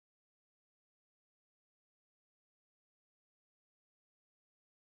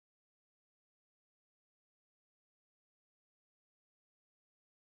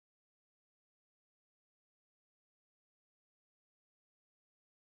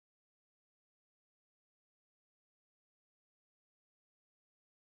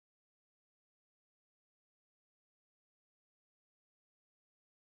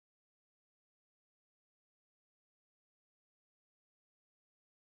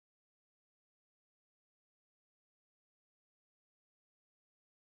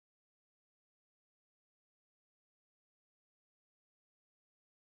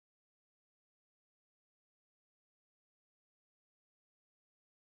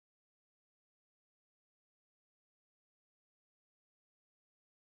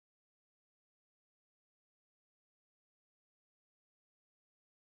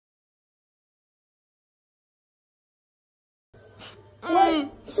All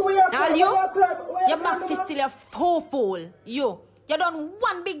you? Your back fist still a fool. You done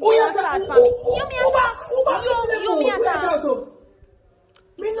one big jail start for me. You me attack. You me attack.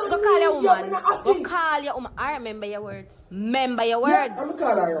 Go call your woman. Go call your woman. I remember your words. Remember your words. I'm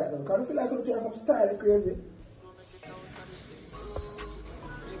calling her right now because I feel like I'm trying to style crazy.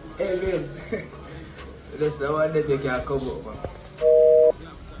 Hey, man. That's the one that they can come up, man.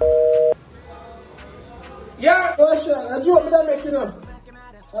 Yeah, oh, sure. A joke that making up.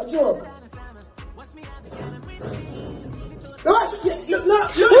 A joke. No,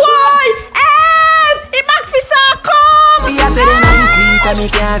 Why? He back for come. She has it in the street and me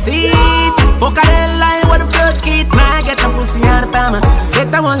can't see it. Fuck a hell line with the blood kid. Man, get a pussy out of palm.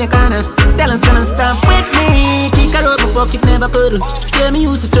 Get the one you can. Tell him to stop with me. Kick her up, pocket never puddle. Tell me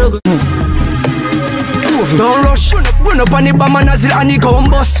used to struggle. Don't rush, run up on the bomb and nozzle and he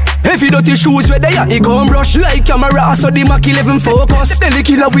come bust. Heavy dirty shoes where they are, he come brush. Like camera, so the Mac 11 focus. Then the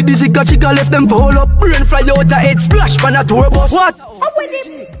killer with the zika chica left them fall up. Brain fly out the head, splash pan a tour bus. What? How with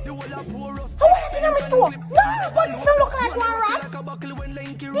him? How was it in my store? No, but it's not look like one rat.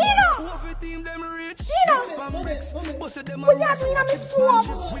 Deno! What you doing in my store?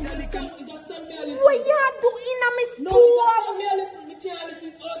 What you doing in my store? I can't listen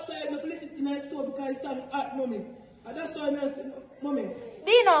outside, I listen in my store because it's hot, mommy. And that's why I'm mommy.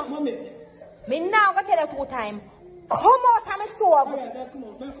 Deno, mommy. Me now go tell you 2 times. Come out of my store. Alright, now come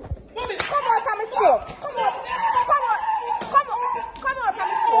on, back up. Mommy, come out of my store. Come out. Come out. Come out of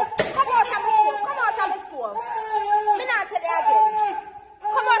my store. Come out of my store. Come out of my store. Me not tell you again.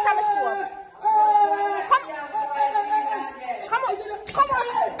 Come out of my store. Come out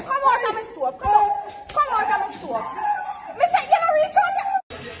of my store. Come out of my store. Me say you don't reach out.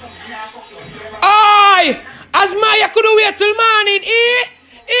 Aye! As Maya could wait till morning,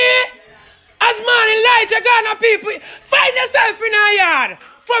 As morning light, you gonna people. Find yourself in a yard.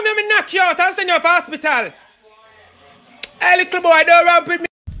 From you, me knock you out and send you up hospital. Hey, little boy, don't ramp with me.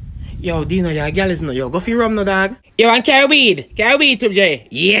 Yo, Deno, your girl is no. Yo, go for rum, no dog. Yo, and carry weed. Carry weed to Jay.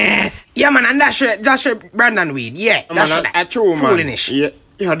 Yes. Yeah, man, and that's your Brandon weed. Yeah, that's a true, man. Yeah.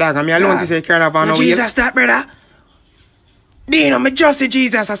 Yo, dog, I'm alone to say carry on no weed. Jesus, that, brother. Deno, me just see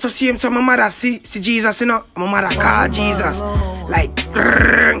Jesus. I saw him, so my mother see Jesus, you know. My mother call Jesus. Like,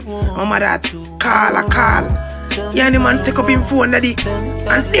 my mother call. Yeah, the man take up him phone, daddy.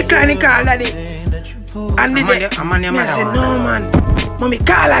 And decline the call, daddy. And the I said, no, man. Mommy,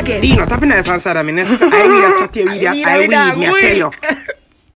 call again. Deno, tap in the phone, sir. I mean, I will chat with you. I will, I tell you.